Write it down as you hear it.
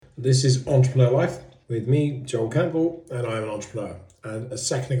This is Entrepreneur Life with me, Joel Campbell, and I'm an entrepreneur. And a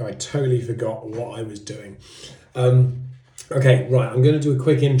second ago, I totally forgot what I was doing. Okay, right, I'm going to do a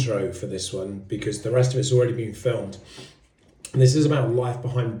quick intro for this one because the rest of it's already been filmed. And this is about life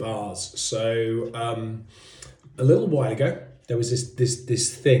behind bars. So a little while ago, there was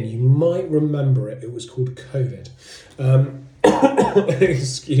this thing. You might remember it. It was called COVID.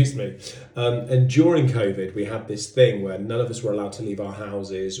 Excuse me. And during COVID, we had this thing where none of us were allowed to leave our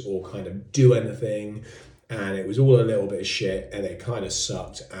houses or kind of do anything. And it was all a little bit of shit and it kind of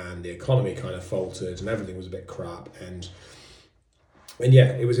sucked and the economy kind of faltered and everything was a bit crap. And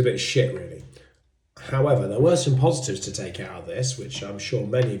yeah, it was a bit shit really. However, there were some positives to take out of this, which I'm sure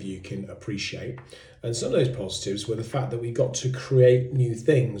many of you can appreciate. And some of those positives were the fact that we got to create new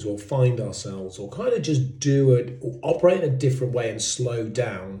things or find ourselves or kind of just do it or operate in a different way and slow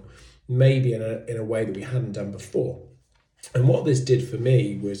down, maybe in a way that we hadn't done before. And what this did for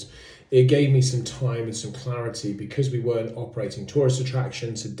me was it gave me some time and some clarity because we weren't operating tourist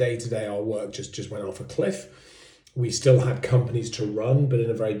attractions. So day to day, our work just went off a cliff. We still had companies to run, but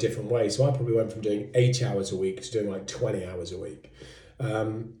in a very different way. So I probably went from doing 80 hours a week to doing like 20 hours a week.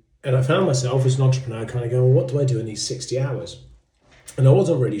 And I found myself as an entrepreneur kind of going, well, what do I do in these 60 hours? And I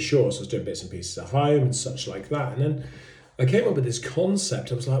wasn't really sure. So I was doing bits and pieces at home and such like that. And then I came up with this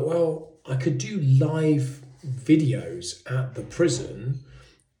concept. I was like, well, I could do live videos at the prison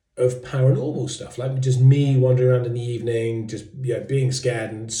of paranormal stuff, like just me wandering around in the evening, just being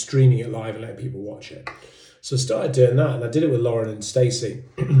scared and streaming it live and letting people watch it. So I started doing that, and I did it with Lauren and Stacey.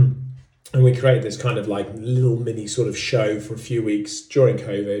 And we created this kind of like little mini sort of show for a few weeks during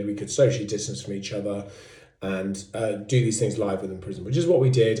COVID. We could socially distance from each other and do these things live within prison, which is what we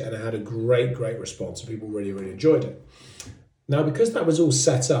did. And it had a great response. And people really, really enjoyed it. Now, because that was all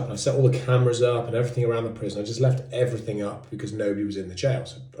set up, and I set all the cameras up and everything around the prison, I just left everything up because nobody was in the jail.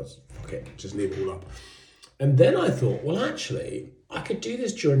 So I was, okay, just leave it all up. And then I thought, well, actually, I could do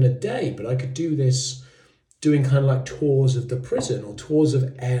this during the day, but I could do this doing kind of like tours of the prison or tours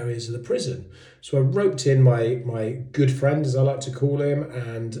of areas of the prison. So I roped in my good friend, as I like to call him,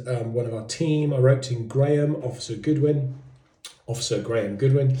 and one of our team. I roped in Graham, Officer Graham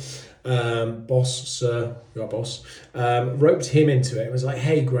Goodwin, boss, sir, your boss, roped him into it and was like,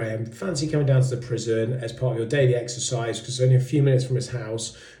 hey, Graham, fancy coming down to the prison as part of your daily exercise because it's only a few minutes from his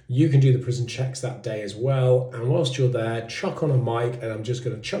house. You can do the prison checks that day as well. And whilst you're there, chuck on a mic and I'm just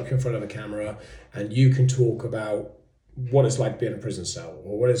going to chuck you in front of a camera and you can talk about what it's like to be in a prison cell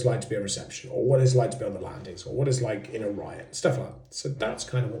or what it's like to be a reception or what it's like to be on the landings or what it's like in a riot, stuff like that. So that's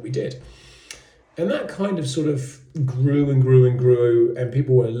kind of what we did. And that kind of sort of grew and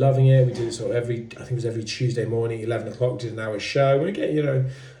people were loving it. We did it sort of I think it was every Tuesday morning, 11 o'clock, did an hour show. And we get,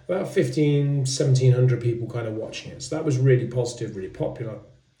 about 1,700 people kind of watching it. So that was really positive, really popular.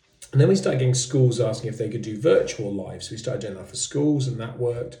 And then we started getting schools asking if they could do virtual live. So we started doing that for schools and that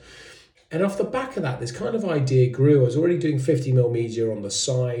worked. And off the back of that, this kind of idea grew. I was already doing 50mm media on the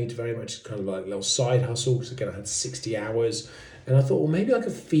side, very much kind of like a little side hustle. Because again, I had 60 hours. And I thought, well, maybe I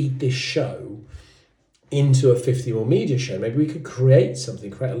could feed this show into a 50mm media show. Maybe we could create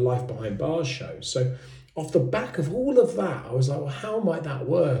a life behind bars show. So off the back of all of that, I was like, well, how might that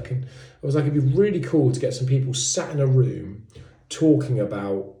work? And I was like, it'd be really cool to get some people sat in a room talking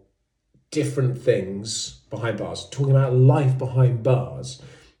about different things behind bars, talking about life behind bars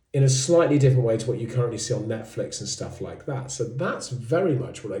in a slightly different way to what you currently see on Netflix and stuff like that. So that's very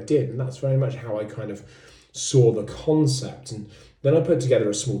much what I did. And that's very much how I kind of saw the concept. And then I put together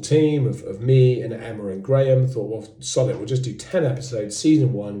a small team of me and Emma and Graham. Thought, well, solid, we'll just do 10 episodes,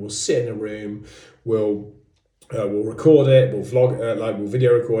 season 1. We'll sit in a room, we'll record it, we'll vlog, we'll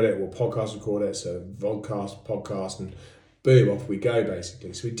video record it, we'll podcast record it. So vodcast, podcast, and boom, off we go,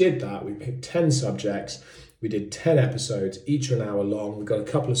 basically. So we did that. We picked 10 subjects. We did 10 episodes, each an hour long. We got a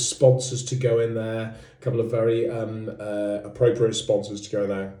couple of sponsors to go in there, a couple of very appropriate sponsors to go in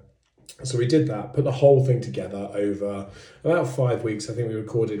there. So we did that, put the whole thing together over about 5 weeks. I think we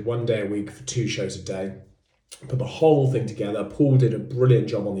recorded 1 day a week for 2 shows a day. Put the whole thing together. Paul did a brilliant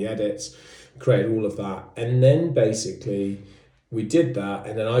job on the edits, created all of that. And then basically we did that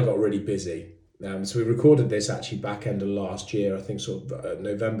and then I got really busy. So we recorded this actually back end of last year, I think sort of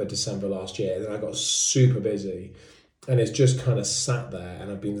November, December last year. And then I got super busy and it's just kind of sat there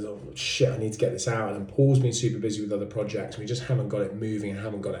and I've been, oh shit, I need to get this out. And Paul's been super busy with other projects. We just haven't got it moving and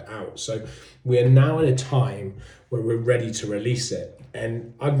haven't got it out. So we are now in a time where we're ready to release it.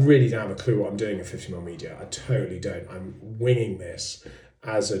 And I really don't have a clue what I'm doing at 50mm Media. I totally don't. I'm winging this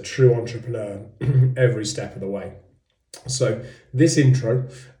as a true entrepreneur every step of the way. So this intro,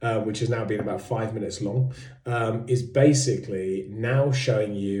 which has now been about 5 minutes long, is basically now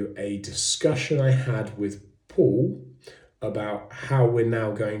showing you a discussion I had with Paul about how we're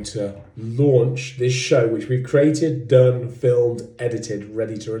now going to launch this show, which we've created, done, filmed, edited,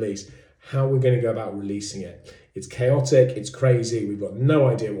 ready to release. How we're going to go about releasing it. It's chaotic, it's crazy, we've got no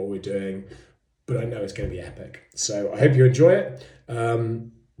idea what we're doing, but I know it's going to be epic. So I hope you enjoy it.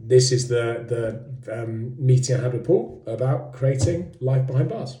 This is the meeting I had with Paul about creating Life Behind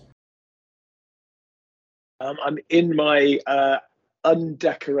Bars. I'm in my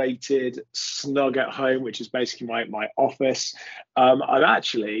undecorated snug at home, which is basically my office. I'm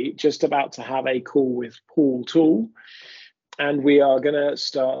actually just about to have a call with Paul Toole, and we are going to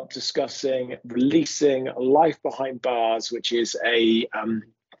start discussing releasing Life Behind Bars, which is a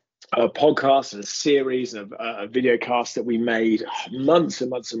podcast and a series of a video cast that we made months and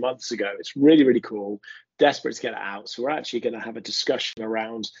months and months ago. It's really, really cool. Desperate to get it out. So we're actually going to have a discussion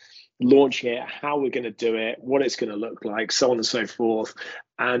around launching it, how we're going to do it, what it's going to look like, so on and so forth.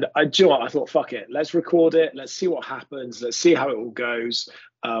 And I thought, fuck it, let's record it. Let's see what happens. Let's see how it all goes.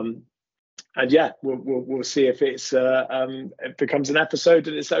 And yeah, we'll see if it becomes an episode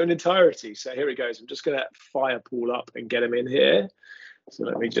in its own entirety. So here it goes. I'm just going to fire Paul up and get him in here. So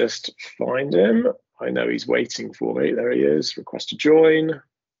let me just find him. I know he's waiting for me. There he is. Request to join.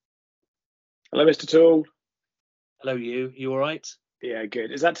 Hello, Mr. Toole. Hello, you. You all right? Yeah,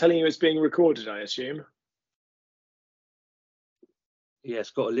 good. Is that telling you it's being recorded, I assume? Yeah,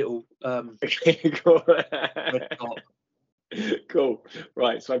 it's got a little Cool. red dot. Cool.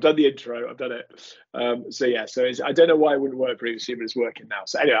 Right. So I've done the intro. I've done it. So I don't know why it wouldn't work previously, but it's working now.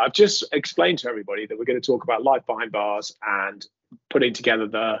 So anyway, I've just explained to everybody that we're going to talk about Life Behind Bars and putting together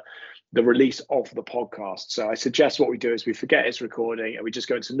the release of the podcast. So I suggest what we do is we forget it's recording and we just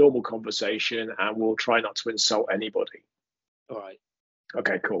go into normal conversation, and we'll try not to insult anybody. All right.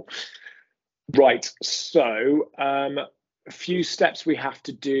 Okay, cool. Right. So a few steps we have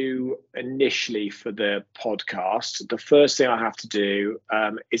to do initially for the podcast. The first thing I have to do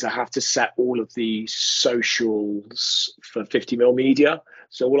is I have to set all of the socials for 50mm Media.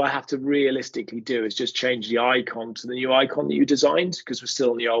 So all I have to realistically do is just change the icon to the new icon that you designed, because we're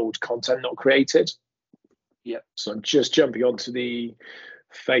still on the old content not created. Yep. So I'm just jumping onto the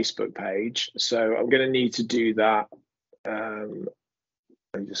Facebook page. So I'm going to need to do that.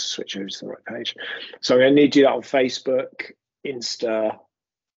 Let me just switch over to the right page. So I'm going to need to do that on Facebook, Insta,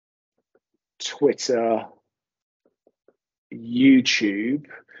 Twitter, YouTube,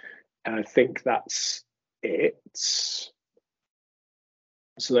 and I think that's it.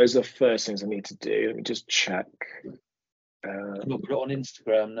 So those are the first things I need to do. Let me just check. I've not put it on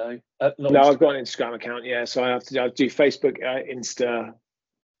Instagram, no. No, I've got an Instagram account, yeah. So I have to do Facebook, Insta,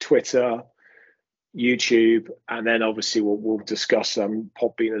 Twitter, YouTube, and then obviously we'll discuss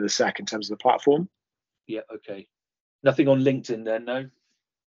Podbean in a sec in terms of the platform. Yeah, okay. Nothing on LinkedIn then, no?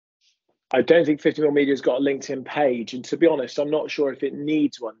 I don't think 50mm Media's got a LinkedIn page, and to be honest, I'm not sure if it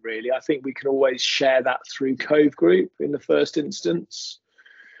needs one really. I think we can always share that through Cove Group in the first instance.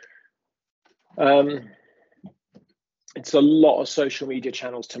 It's a lot of social media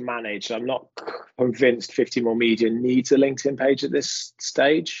channels to manage. I'm not convinced 50mm Media needs a LinkedIn page at this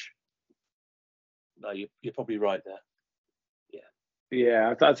stage. No, you're probably right there.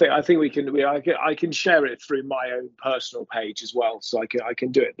 Yeah, I think we can. I can share it through my own personal page as well, so I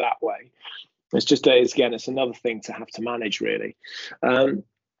can do it that way. It's just it's another thing to have to manage really.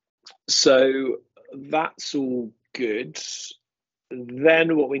 So that's all good.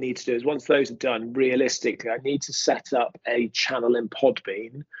 Then what we need to do is, once those are done, realistically, I need to set up a channel in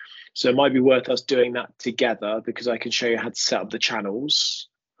Podbean. So it might be worth us doing that together, because I can show you how to set up the channels.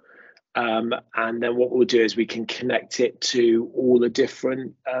 And then what we'll do is we can connect it to all the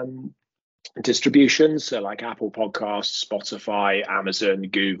different distributions, so like Apple Podcasts, Spotify, Amazon,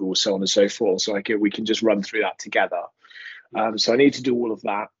 Google, so on and so forth. So we can just run through that together. So I need to do all of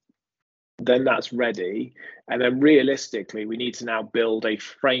that. Then that's ready. And then realistically, we need to now build a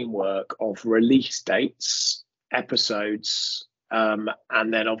framework of release dates, episodes, and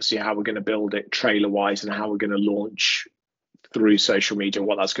then obviously how we're going to build it trailer-wise and how we're going to launch through social media,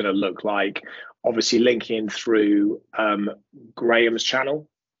 what that's going to look like. Obviously linking through Graham's channel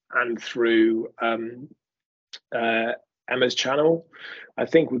and through Emma's channel. I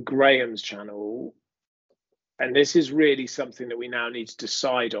think with Graham's channel, and this is really something that we now need to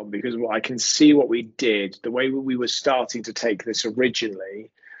decide on, because I can see what we did, the way we were starting to take this originally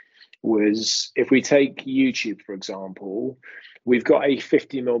was, if we take YouTube, for example, we've got a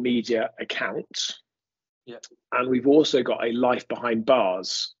 50mm Media account. Yeah. And we've also got a Life Behind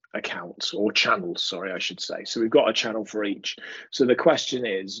Bars accounts, or channels, sorry, I should say. So we've got a channel for each. So the question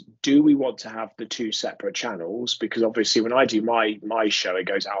is, do we want to have the two separate channels? Because obviously when I do my show, it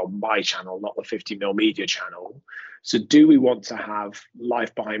goes out on my channel, not the 50mm media channel. So do we want to have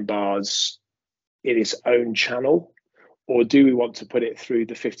Life Behind Bars in its own channel, or do we want to put it through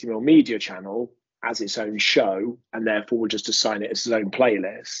the 50mm media channel as its own show, and therefore we'll just assign it as its own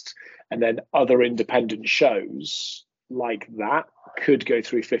playlist, and then other independent shows like that could go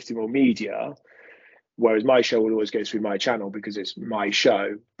through 50mm media, whereas my show will always go through my channel because it's my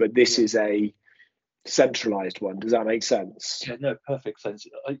show, but this is a centralized one. Does that make sense? Yeah, no, perfect sense.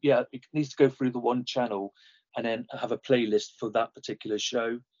 Yeah, it needs to go through the one channel and then have a playlist for that particular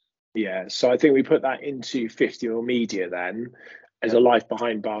show. Yeah, so I think we put that into 50mm media then as a Life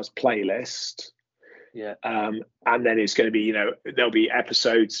Behind Bars playlist. Yeah. And then it's going to be, there'll be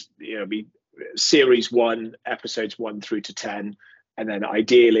episodes, be series 1, episodes 1 through to 10. And then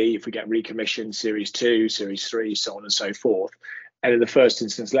ideally, if we get recommissioned, series 2, series 3, so on and so forth. And in the first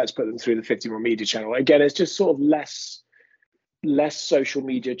instance, let's put them through the 50mm media channel. Again, it's just sort of less social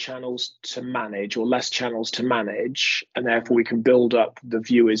media channels to manage, or less channels to manage. And therefore we can build up the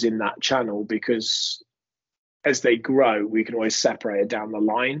viewers in that channel, because as they grow, we can always separate it down the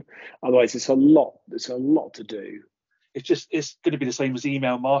line. Otherwise, it's a lot to do. It's going to be the same as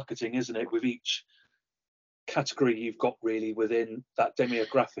email marketing, isn't it? With each category you've got really within that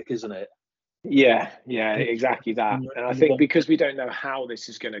demographic, isn't it? Yeah, exactly that. And I think because we don't know how this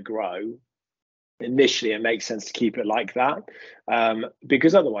is going to grow, initially it makes sense to keep it like that,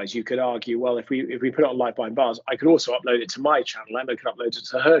 because otherwise you could argue, well, if we put it on Life Behind Bars, I could also upload it to my channel, Emma could upload it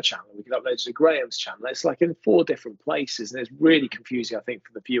to her channel, we could upload it to Graham's channel. It's like in 4 different places, and it's really confusing, I think,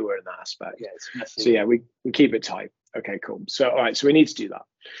 for the viewer in that aspect. Yeah, it's messy. So yeah, we keep it tight. Okay, cool. So all right, so we need to do that.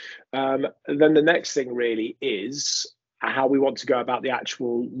 And then the next thing really is how we want to go about the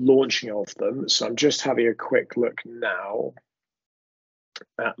actual launching of them. So I'm just having a quick look now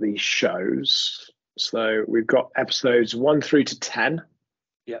at these shows. So we've got episodes 1 through to 10.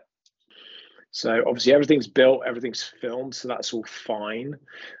 Yeah. So obviously everything's built, everything's filmed, so that's all fine.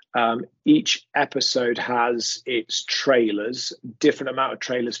 Each episode has its trailers, different amount of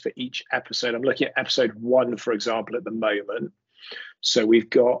trailers for each episode. I'm looking at episode 1, for example, at the moment. So we've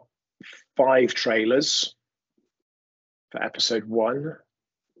got 5 trailers for episode 1.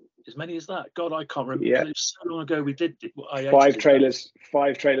 As many as that? God, I can't remember. Yeah. It was so long ago we did. 5 trailers.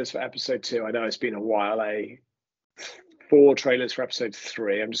 5 trailers for episode 2. I know it's been a while. 4 trailers for episode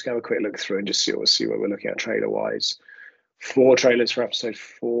 3. I'm just going to have a quick look through and just see what we're looking at trailer wise. 4 trailers for episode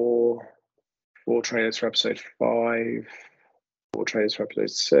 4. 4 trailers for episode 5. 4 trailers for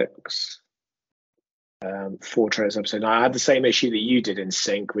episode 6. 4 trailers for episode 9. I had the same issue that you did in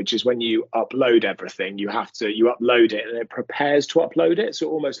Sync, which is when you upload everything, you upload it and it prepares to upload it.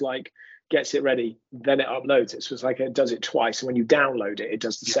 So almost like gets it ready, then it uploads it. So it's like it does it twice. And when you download it, it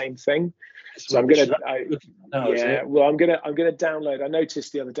does the same thing. So I'm gonna download. I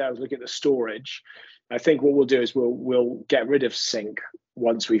noticed the other day I was looking at the storage. I think what we'll do is we'll get rid of Sync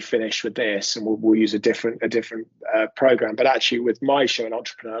once we finish with this, and we'll use a different program. But actually, with my show, An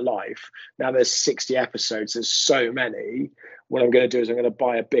Entrepreneur Life, now there's 60 episodes. There's so many. What I'm going to do is I'm going to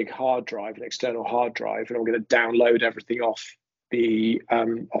buy a big hard drive, an external hard drive, and I'm going to download everything off the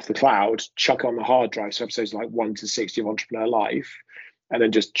cloud, chuck on the hard drive. So episodes like 1 to 60 of Entrepreneur Life, and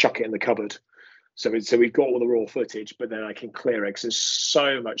then just chuck it in the cupboard. So we've got all the raw footage, but then I can clear it because there's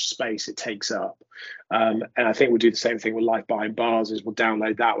so much space it takes up. And I think we'll do the same thing with Life Behind Bars. Is we'll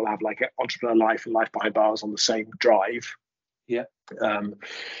download that. We'll have like Entrepreneur Life and Life Behind Bars on the same drive. Yeah.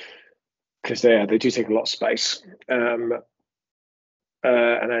 Because they do take a lot of space. And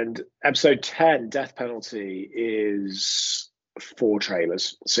then episode 10, Death Penalty, is 4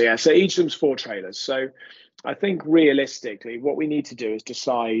 trailers. So yeah, so each of them's 4 trailers. So I think realistically, what we need to do is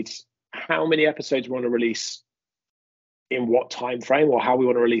decide how many episodes we want to release in what time frame, or how we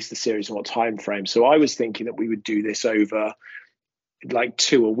want to release the series in what time frame. So I was thinking that we would do this over like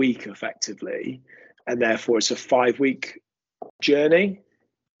 2 a week effectively, and therefore it's a 5-week journey.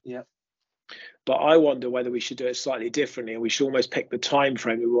 Yeah. But I wonder whether we should do it slightly differently, and we should almost pick the time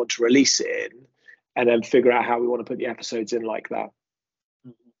frame we want to release it in, and then figure out how we want to put the episodes in like that.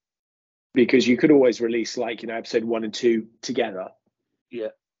 Mm-hmm. Because you could always release episode 1 and 2 together. Yeah.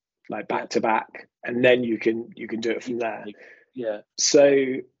 Like back to back, and then you can do it from there. Yeah.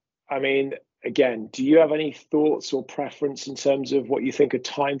 So, I mean, again, do you have any thoughts or preference in terms of what you think a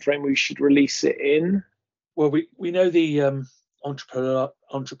time frame we should release it in? Well, we know the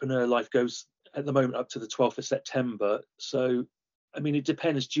Entrepreneur Life goes at the moment up to the 12th of September. So, I mean, it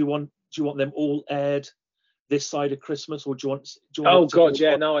depends. Do you want them all aired this side of Christmas, or do you want? Oh God,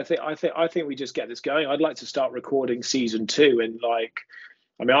 yeah. No, I think we just get this going. I'd like to start recording season 2 in like.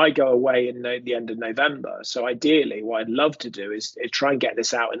 I mean, I go away in the end of November, so ideally, what I'd love to do is try and get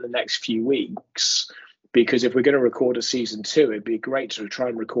this out in the next few weeks. Because if we're going to record a season 2, it'd be great to try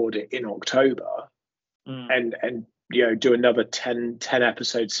and record it in October, and do another 10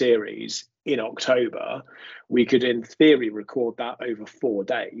 episode series in October. We could, in theory, record that over 4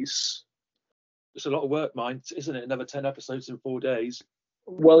 days. It's a lot of work, mine, isn't it? Another 10 episodes in 4 days.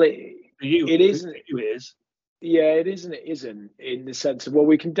 Well, it isn't. it is. Yeah, it is and it isn't, in the sense of, well,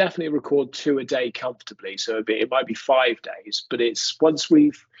 we can definitely record 2 a day comfortably. So it might be 5 days, but it's once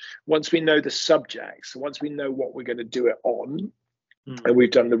we know the subjects, once we know what we're going to do it on, and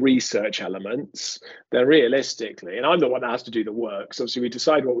we've done the research elements, then realistically, and I'm the one that has to do the work. So obviously we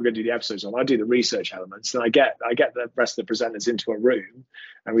decide what we're going to do the episodes on. I do the research elements, and I get the rest of the presenters into a room,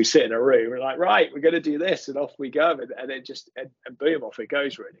 and we sit in a room. We're like, right, we're going to do this, and off we go, and it just and boom, off it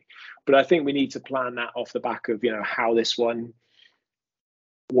goes, really. But I think we need to plan that off the back of how this one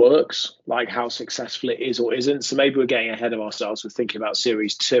works, like how successful it is or isn't. So maybe we're getting ahead of ourselves with thinking about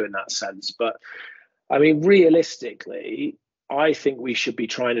series 2 in that sense. But I mean, realistically, I think we should be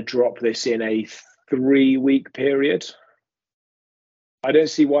trying to drop this in a 3-week period. I don't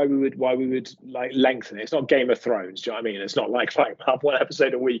see why we would like lengthen it. It's not Game of Thrones. Do you know what I mean? It's not like have 1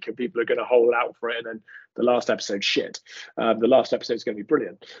 episode a week and people are going to hold out for it, and then the last episode shit. The last episode is going to be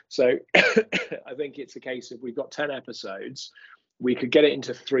brilliant. So I think it's a case of, we've got 10 episodes. We could get it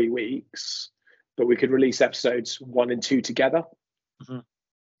into 3 weeks, but we could release episodes 1 and 2 together.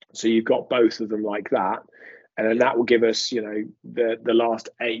 So you've got both of them like that. And then that will give us, the last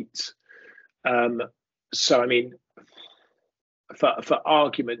 8. So, I mean, for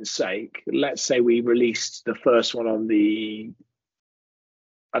argument's sake, let's say we released the first one on the,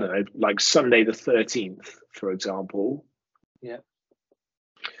 I don't know, like Sunday the 13th, for example. Yeah.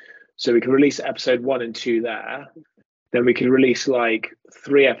 So we can release episode 1 and 2 there. Then we can release like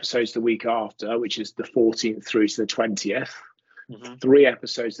 3 episodes the week after, which is the 14th through to the 20th. 3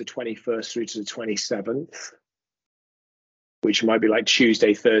 episodes the 21st through to the 27th. Which might be like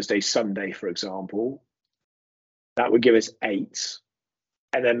Tuesday, Thursday, Sunday, for example. That would give us 8.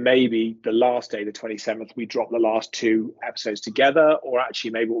 And then maybe the last day, the 27th, we drop the last 2 episodes together. Or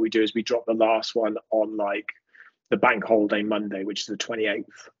actually, maybe what we do is we drop the last one on like the bank holiday Monday, which is the 28th.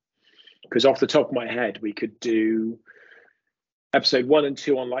 Because off the top of my head, we could do episode 1 and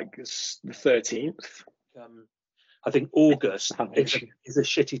 2 on like the 13th. I think August is a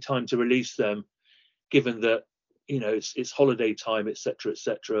shitty time to release them, given that, it's holiday time, etc.,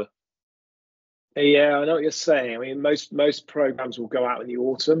 etc. Yeah, I know what you're saying. I mean, most programs will go out in the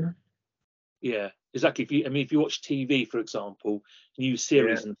autumn. Yeah, exactly. If you watch TV, for example, new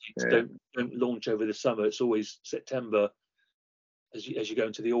series and things don't launch over the summer. It's always September as you go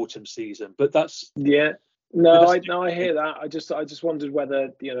into the autumn season. But that's I hear that. I just wondered whether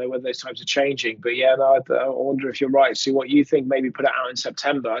whether those times are changing. But I wonder if you're right. See what you think. Maybe put it out in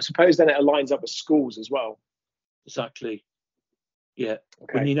September. I suppose then it aligns up with schools as well. Exactly. Yeah.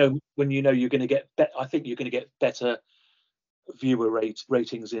 Okay. When you're going to get I think you're going to get better viewer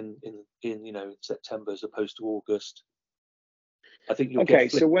ratings in September as opposed to August. I think you'll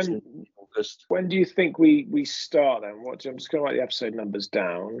get so in August. When do you think we start then? I'm just going to write the episode numbers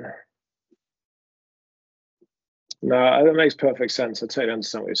down. No, that makes perfect sense. I totally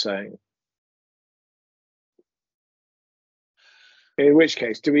understand what you're saying. In which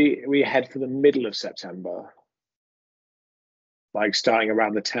case, do we head for the middle of September? Like starting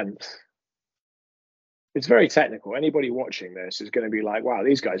around the 10th. It's very technical. Anybody watching this is going to be like, wow,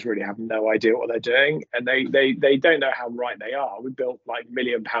 these guys really have no idea what they're doing. And they don't know how right they are. We built like £1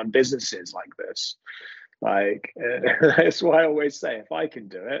 million businesses like this. Like, that's why I always say, if I can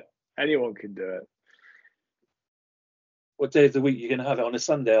do it, anyone can do it. What day of the week are you going to have it on? A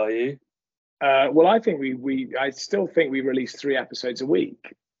Sunday, are you? Well, I think I still think we release 3 episodes a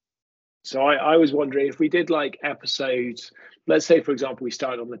week. So I was wondering if we did like episodes, let's say, for example, we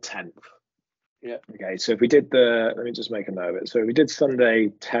started on the 10th. Yeah. Okay, so if we did let me just make a note of it. So if we did Sunday,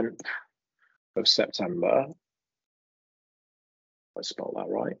 10th of September. I spelled that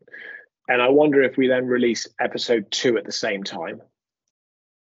right. And I wonder if we then release episode 2 at the same time.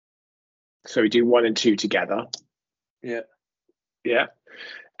 So we do 1 and 2 together. Yeah. Yeah.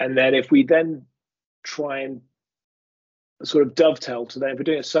 And then if we then try and sort of dovetail to then, if we're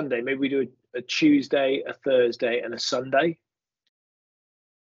doing a Sunday, maybe we do a Tuesday, a Thursday, and a Sunday.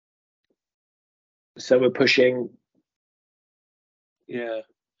 So we're pushing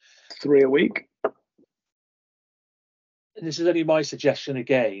 3 a week. And this is only my suggestion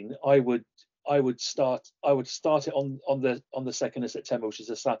again. I would I would start it on the 2nd of September, which is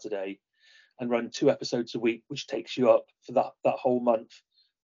a Saturday, and run 2 episodes a week, which takes you up for that whole month,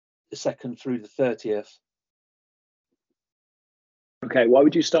 the 2nd through the 30th. Okay, why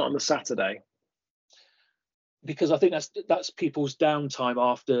would you start on the Saturday? Because I think that's people's downtime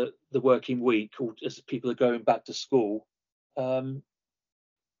after the working week, or as people are going back to school.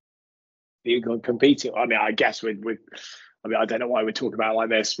 You're competing. I mean, I guess I don't know why we're talking about it like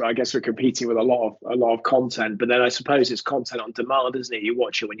this, but I guess we're competing with a lot of content. But then I suppose it's content on demand, isn't it? You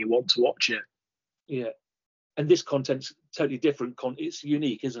watch it when you want to watch it. Yeah, and this content's totally different. It's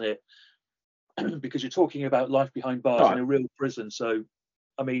unique, isn't it? Because you're talking about life behind bars in a real prison. So,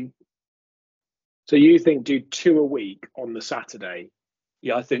 I mean, so you think do 2 a week on the Saturday?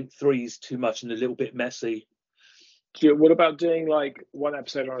 Yeah, I think 3's too much and a little bit messy. What about doing like 1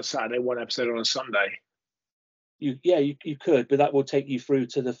 episode on a Saturday, 1 episode on a Sunday? You could, but that will take you through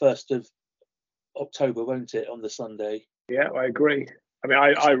to the 1st of October, won't it, on the Sunday? Yeah, I agree. I mean,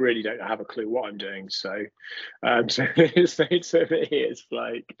 I really don't have a clue what I'm doing, so so it's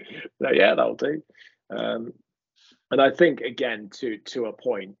like, yeah, that'll do. And I think again, to a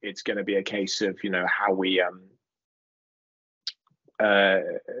point, it's going to be a case of how we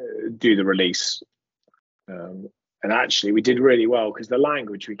do the release. And actually, we did really well because the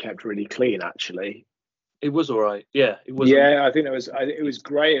language we kept really clean. Actually, it was all right. Yeah, it was. Yeah, I think it was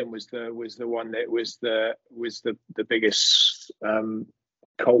Graham was the one that was the biggest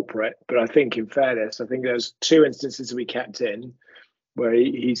culprit. But I think, in fairness, I think there's 2 instances that we kept in where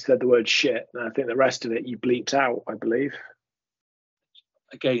he said the word shit, and I think the rest of it you bleeped out, I believe.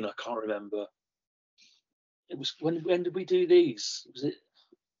 Again, I can't remember. It was when did we do these? Was it?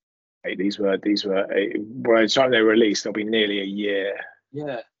 These were by the time they were released, they'll be nearly a year.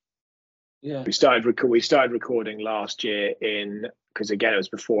 Yeah. We started recording last year because again it was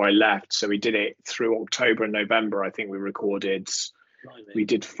before I left, so we did it through October and November. I think we recorded. We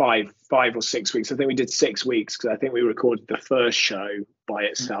did 5 or 6 weeks. I think we did 6 weeks because I think we recorded the first show by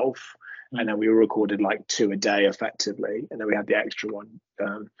itself, and then we recorded like 2 a day effectively, and then we had the extra one.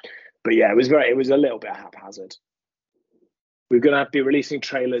 But yeah, it was a little bit haphazard. We're going to have to be releasing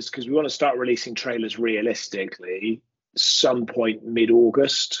trailers because we want to start releasing trailers realistically some point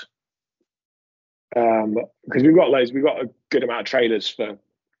mid-August. Because we've got a good amount of trailers for.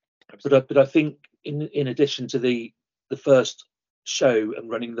 But I think in addition to the first show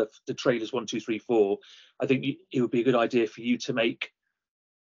and running the trailers 1, 2, 3, 4, I think it would be a good idea for you to make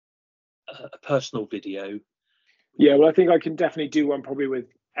a personal video. Yeah, well, I think I can definitely do one probably with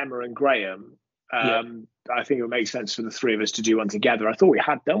Emma and Graham. I think it would make sense for the 3 of us to do one together. I thought we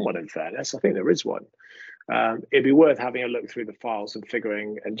had done one, in fairness. I think there is one. It'd be worth having a look through the files and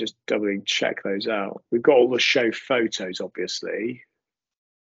figuring and just doubly check those out. We've got all the show photos, obviously.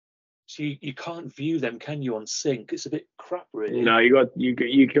 So you can't view them, can you, on sync? It's a bit crap, really. No,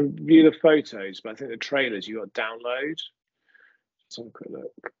 you can view the photos, but I think the trailers you got to download. Let's have a quick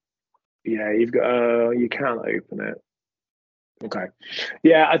look. Yeah, you've got. You can't open it. Okay.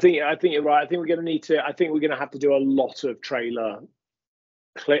 Yeah, I think you're right. I think we're going to have to do a lot of trailer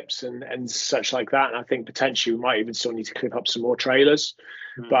clips and such like that. And I think potentially we might even still need to clip up some more trailers.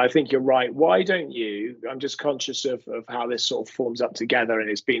 But I think you're right. Why don't you? I'm just conscious of how this sort of forms up together, and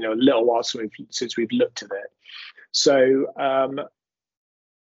it's been a little while since we've looked at it. So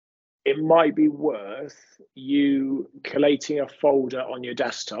it might be worth you collating a folder on your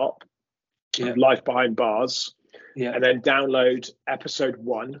desktop of Life Behind Bars. Yeah. And then download episode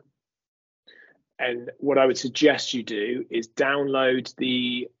 1. And what I would suggest you do is download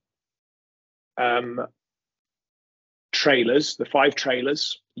the trailers, the 5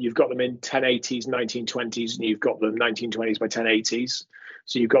 trailers. You've got them in 1080s, 1920s, and you've got them 1920s by 1080s.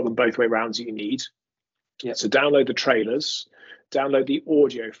 So you've got them both way around that you need. Yeah. So download the trailers, download the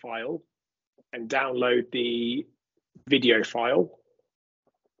audio file, and download the video file.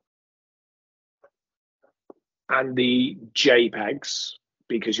 And the JPEGs,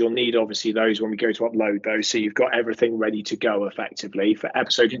 because you'll need obviously those when we go to upload those. So you've got everything ready to go effectively for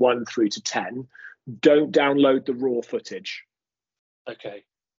episode 1 through to 10. Don't download the raw footage. Okay.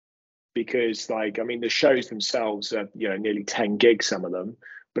 Because the shows themselves are, nearly 10 gigs, some of them.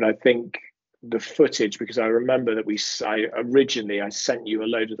 But I think the footage, because I remember that I originally sent you a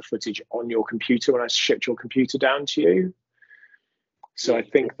load of the footage on your computer when I shipped your computer down to you. So I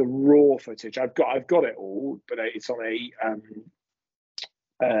think the raw footage, I've got it all, but it's on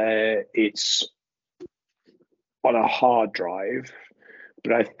it's on a hard drive.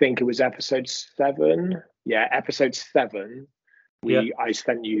 But I think it was episode 7. Yeah, episode 7. I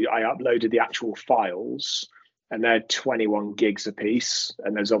uploaded the actual files, and they're 21 gigs a piece,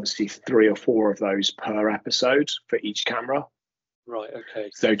 and there's obviously 3 or 4 of those per episode for each camera. Right.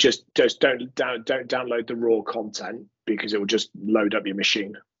 Okay. So just don't download the raw content, because it will just load up your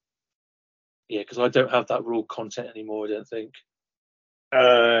machine. Yeah, because I don't have that raw content anymore, I don't think.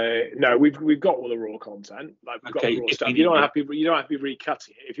 No, we've got all the raw content. Like, we've got the raw stuff. You don't have to be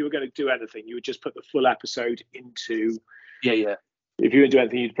recutting it. If you were going to do anything, you would just put the full episode into. Yeah. If you would do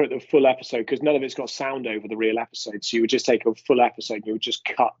anything, you'd put the full episode, because none of it's got sound over the real episode. So you would just take a full episode, and you would just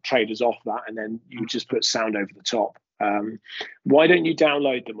cut trailers off that, and then you would just put sound over the top. Why don't you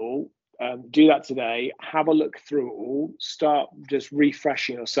download them all? Do that today. Have a look through it all. Start just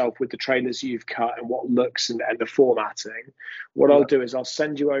refreshing yourself with the trailers you've cut and what looks and the formatting. What I'll do is I'll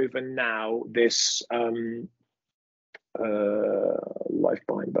send you over now this Life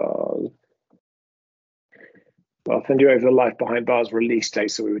Behind Bars. I'll send you over the Life Behind Bars release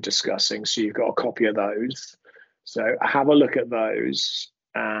dates that we were discussing, so you've got a copy of those. So have a look at those,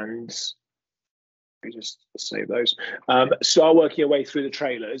 and let me just save those. Start working your way through the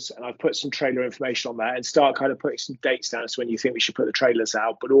trailers, and I've put some trailer information on there, and start kind of putting some dates down as to when you think we should put the trailers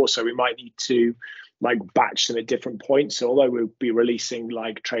out. But also we might need to like batch them at different points. So although we'll be releasing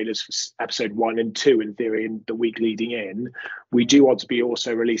like trailers for episode 1 and 2 in theory in the week leading in, we do want to be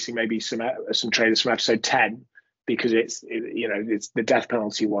also releasing maybe some trailers from episode 10, because it's the death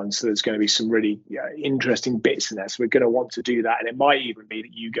penalty one, so there's going to be some really interesting bits in there. So we're going to want to do that, and it might even be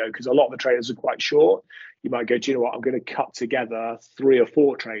that you go, because a lot of the trailers are quite short, you might go, do you know what, I'm going to cut together 3 or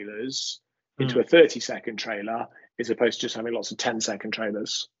 4 trailers into a 30-second trailer, as opposed to just having lots of 10-second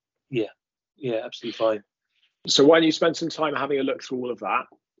trailers. Yeah, absolutely fine. So why don't you spend some time having a look through all of that,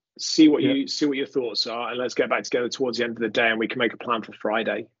 see what your thoughts are, and let's get back together towards the end of the day, and we can make a plan for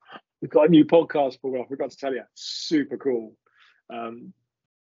Friday. We've got a new podcast, Paul. I forgot to tell you. Super cool.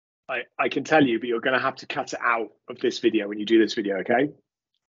 I can tell you, but you're going to have to cut it out of this video when you do this video, okay?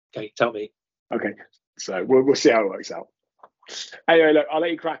 Okay, tell me. Okay, so we'll see how it works out. Anyway, look, I'll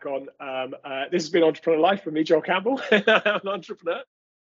let you crack on. This has been Entrepreneur Life with me, Joel Campbell. I'm an entrepreneur.